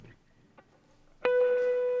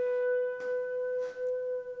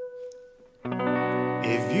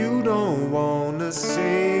wanna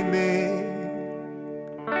see me?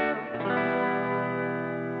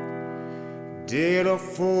 Did a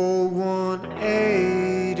full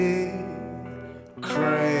 180,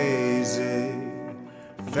 crazy,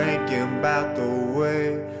 thinking about the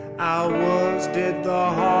way I was. Did the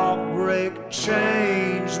heartbreak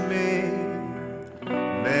change me?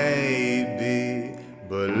 Maybe,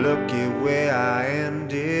 but look at where I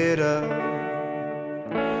ended up.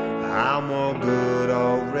 I'm all good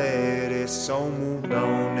already, so moved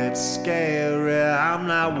on. It's scary, I'm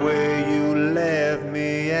not where you left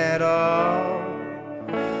me at all.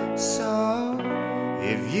 So,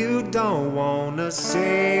 if you don't wanna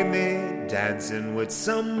see me dancing with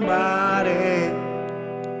somebody,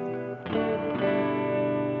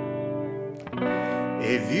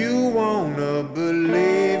 if you wanna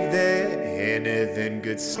believe that anything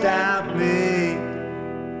could stop me,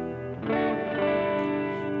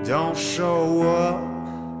 don't show up,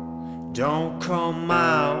 don't come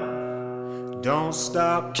out, don't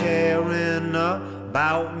stop caring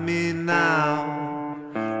about me now.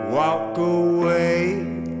 Walk away,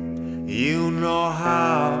 you know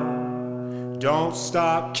how. Don't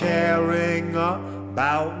stop caring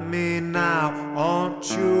about me now.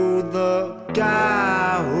 Aren't you the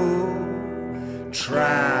guy who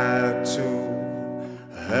tried to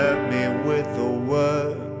hurt me with the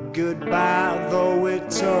word goodbye? Though it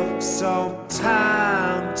took some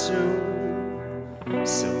time to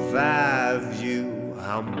survive you,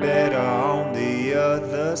 I'm better on the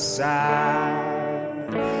other side.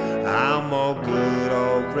 I'm all good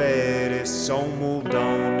already, so moved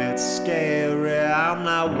on. It's scary, I'm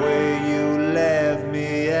not where you left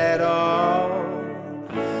me at all.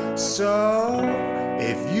 So,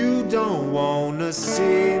 if you don't wanna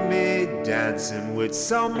see me dancing with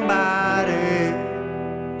somebody,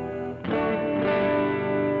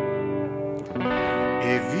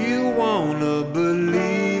 if you wanna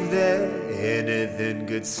believe that anything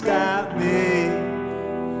could stop me,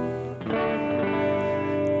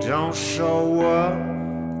 don't show up,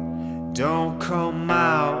 don't come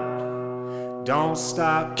out, don't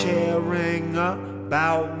stop caring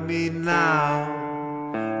about me now.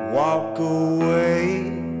 Walk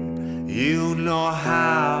away, you know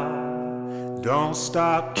how. Don't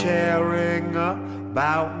stop caring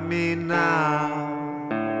about me now.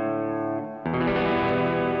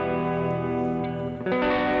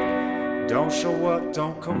 Don't show up,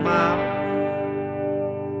 don't come out,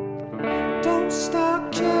 don't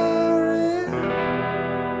stop caring.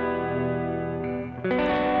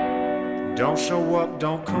 Don't show up,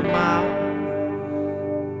 don't come out,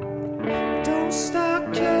 don't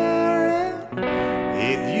stop caring.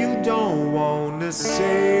 If you don't wanna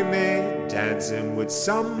see me dancing with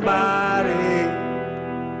somebody,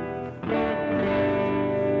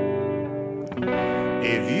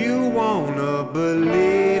 if you wanna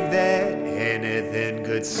believe that anything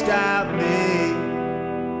could stop me,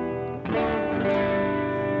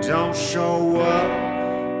 don't show up,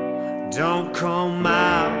 don't come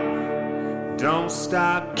out, don't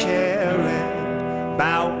stop caring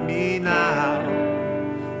about me now.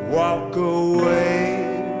 Walk away,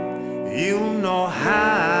 you know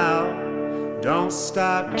how. Don't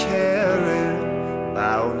stop caring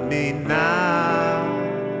about me now.